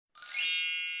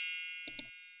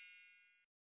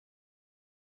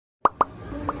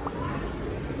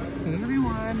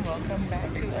welcome back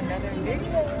to another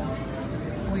video.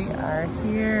 We are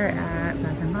here at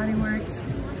Bath & Body Works.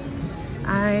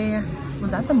 I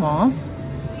was at the mall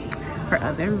for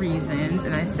other reasons,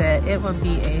 and I said it would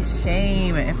be a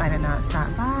shame if I did not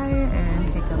stop by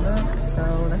and take a look.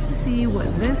 So let's just see what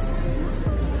this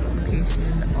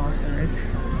location offers.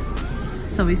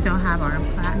 So we still have our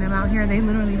platinum out here. They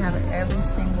literally have every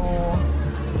single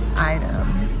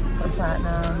item for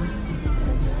platinum.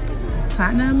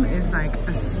 Platinum is like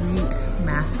a sweet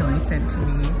masculine scent to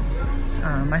me.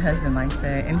 My husband likes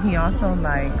it, and he also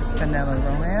likes Vanilla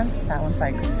Romance. That one's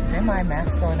like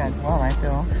semi-masculine as well, I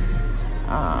feel.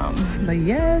 But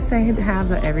yes, they have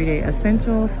the Everyday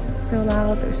Essentials still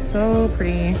out. They're so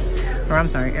pretty. Or I'm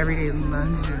sorry, Everyday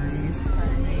Luxuries.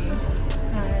 Pardon me.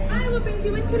 Hi, what brings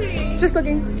you in today? Just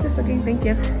looking, thank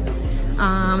you.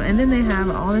 And then they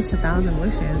have all this 1,000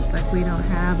 Wishes. Like, we don't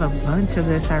have a bunch of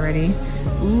this already.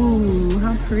 Ooh,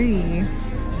 how pretty.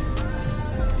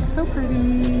 So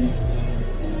pretty.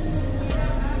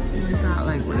 We got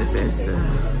like, what is this?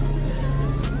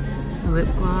 Lip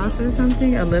gloss or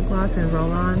something? A lip gloss and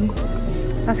roll on.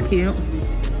 That's cute.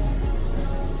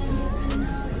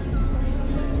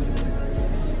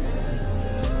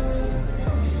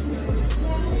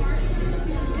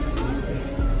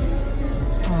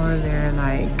 Or they're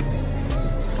like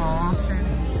fall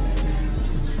scents.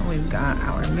 So we've got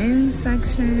our men's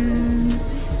section.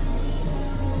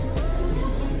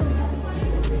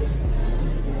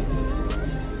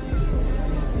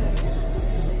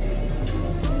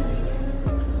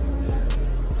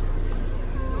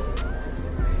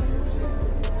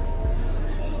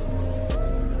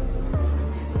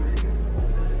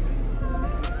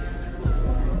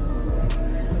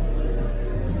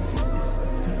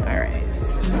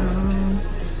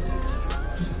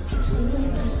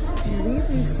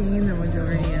 Seen the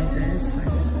majority of this, so I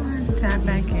just wanted to tap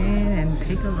back in and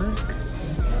take a look.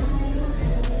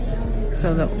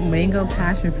 So the mango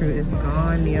passion fruit is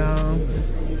gone, y'all.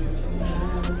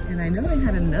 And I know they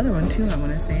had another one too, I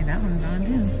want to say. That one's gone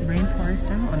too. Rainforest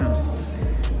jungle, oh no.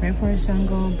 Rainforest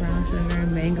jungle, brown sugar,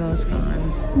 mango's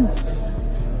gone.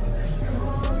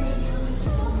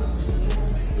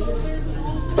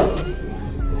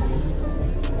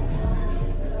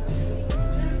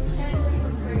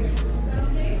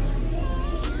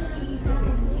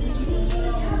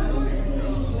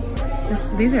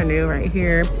 These are new right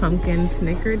here. Pumpkin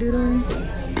snickerdoodle.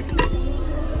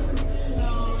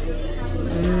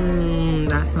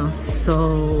 That smells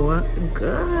so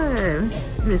good.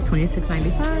 It is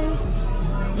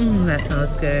 $26.95. That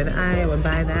smells good. I would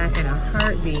buy that in a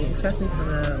heartbeat, especially for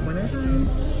the winter time.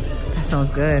 That smells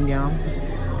good, y'all.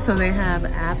 So they have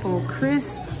apple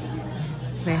crisp.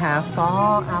 They have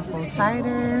fall apple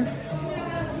cider.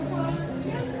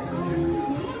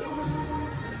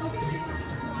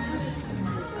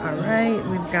 All right,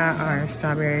 we've got our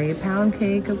strawberry pound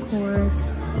cake, of course.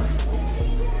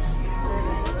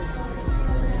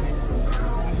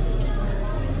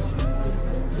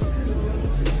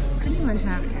 Pretty much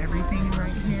have everything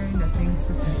right here, nothing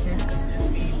specific.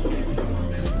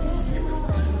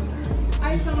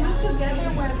 I found it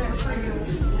together weather for you.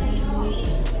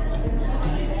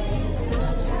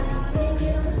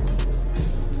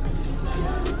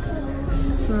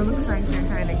 So it looks like they're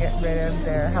trying to get rid of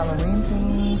their Halloween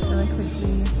things really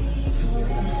quickly.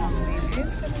 Since Halloween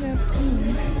is coming up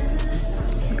soon.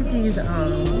 Look at these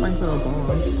like little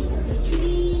balls.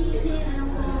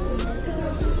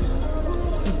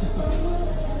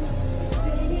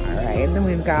 Alright, and then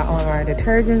we've got all of our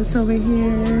detergents over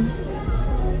here.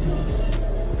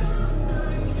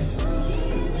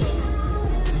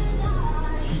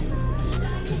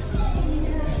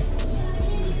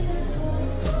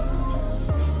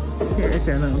 Here's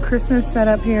their little Christmas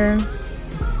setup here.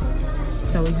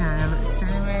 So we have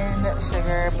cinnamon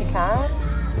sugar pecan,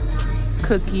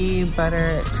 cookie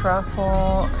butter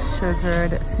truffle,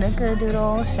 sugared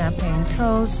snickerdoodle, champagne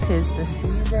toast, 'tis the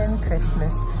season,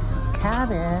 Christmas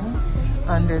cabin,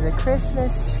 under the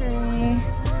Christmas tree,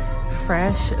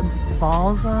 fresh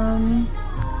balsam,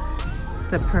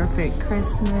 the perfect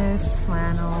Christmas,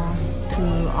 flannel,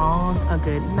 to all a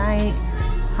good night,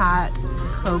 hot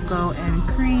cocoa and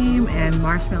cream, and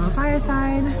marshmallow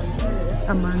fireside,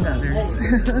 among others.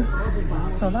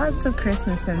 So lots of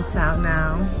Christmas scents out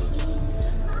now.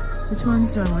 Which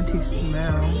ones do I want to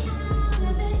smell?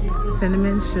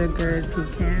 Cinnamon sugared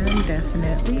pecan,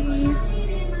 definitely.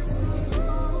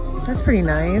 That's pretty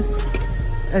nice.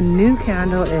 A new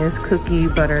candle is cookie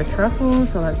butter truffle,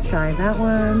 so let's try that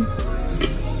one.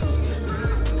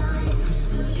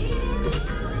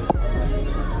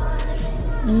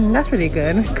 That's pretty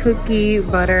good. Cookie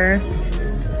butter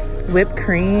whipped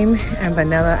cream and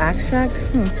vanilla extract.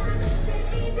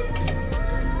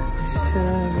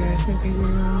 Sugar,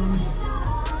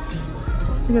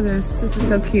 look at this. This is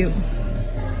so cute.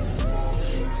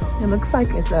 It looks like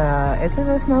it's is it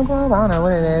a snow globe? I don't know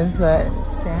what it is, but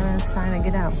Santa's trying to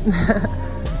get out.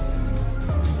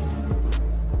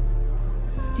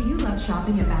 Do you love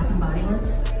shopping at Bath & Body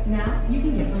Works? Now you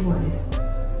can get rewarded.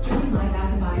 Join My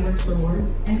Bath & Body Works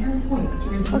Rewards and earn points to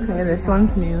redeem. Okay, this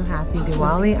one's new. Happy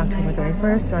Diwali, October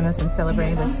 31st. Join us in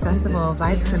celebrating this festival of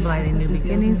light, symbolizing new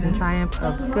beginnings and triumph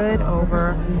of good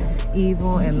over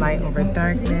evil and light over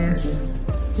darkness.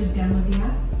 Just download the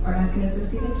app or ask an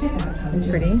associate at checkout. It's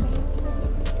pretty.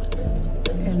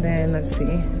 And then let's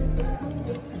see.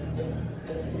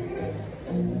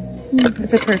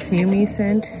 It's a perfumey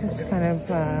scent. It's kind of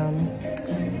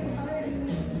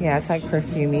yeah, it's like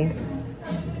perfumey.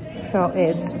 So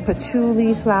it's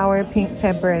patchouli, flower, pink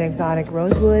pepper, and exotic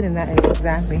rosewood, and that is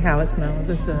exactly how it smells.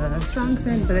 It's a strong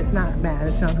scent, but it's not bad.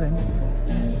 It smells good.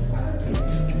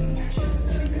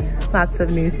 Lots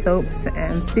of new soaps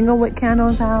and single wick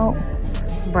candles out.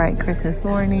 Bright Christmas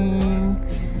morning.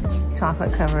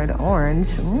 Chocolate covered orange.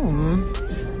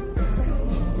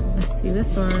 Let's see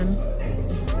this one.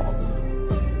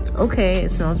 Okay,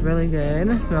 it smells really good.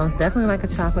 It smells definitely like a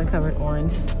chocolate covered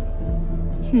orange.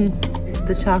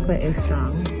 The chocolate is strong.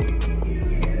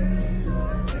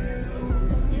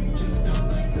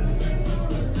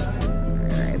 All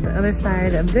right, the other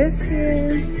side of this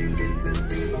here.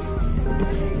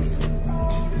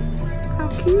 How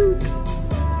cute.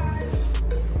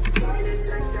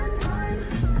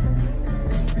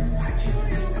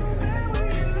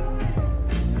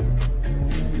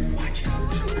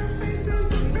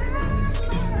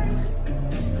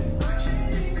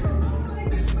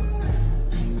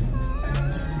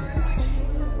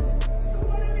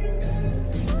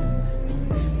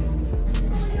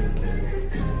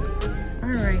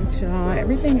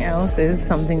 Everything else is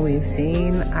something we've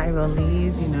seen. I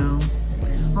believe, you know,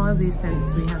 all of these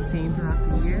scents we have seen throughout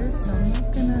the years, so I'm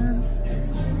not gonna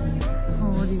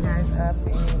hold you guys up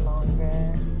any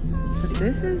longer. But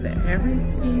this is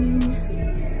everything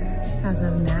as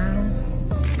of now.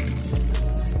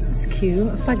 It's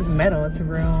cute. It's like metal. It's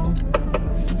real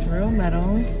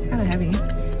metal. Kind of heavy.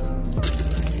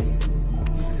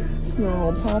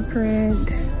 Little paw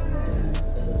print.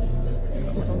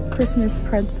 Christmas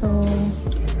pretzel.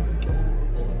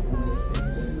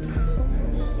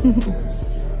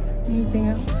 Anything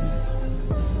else?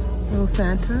 Little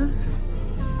Santas.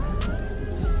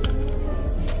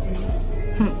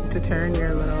 To turn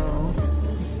your little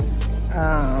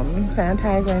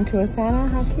sanitizer into a Santa.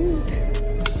 How cute.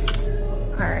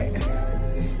 Alright.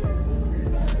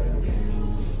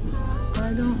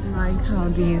 I don't like how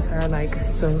these are like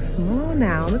so small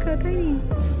now. Look how tiny.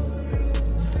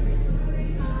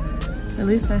 At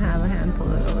least I have a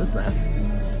handful of those left.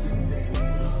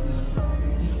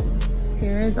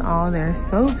 Here is all their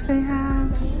soaps they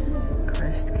have.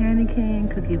 Crushed candy cane,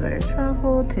 cookie butter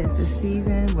truffle, 'tis the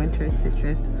season, winter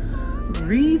citrus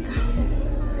wreath.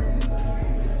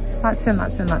 Lots and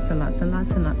lots and lots and lots and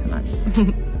lots and lots and lots.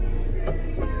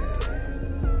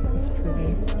 It's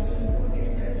pretty.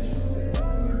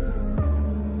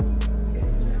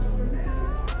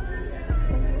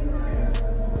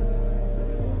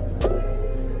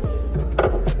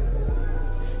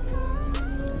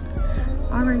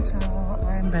 Alright y'all,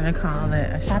 I'm gonna call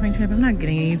it a shopping trip. I'm not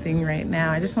getting anything right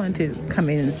now. I just wanted to come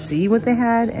in and see what they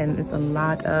had, and it's a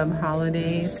lot of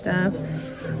holiday stuff.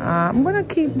 I'm gonna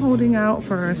keep holding out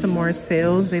for some more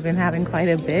sales. They've been having quite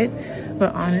a bit,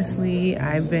 but honestly,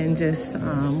 I've been just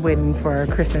waiting for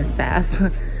Christmas sass.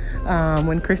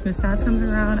 When Christmas sass comes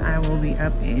around, I will be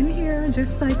up in here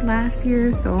just like last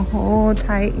year, so hold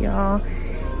tight y'all,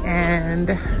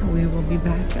 and we will be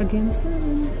back again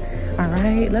soon. All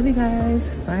right, love you guys.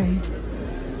 Bye.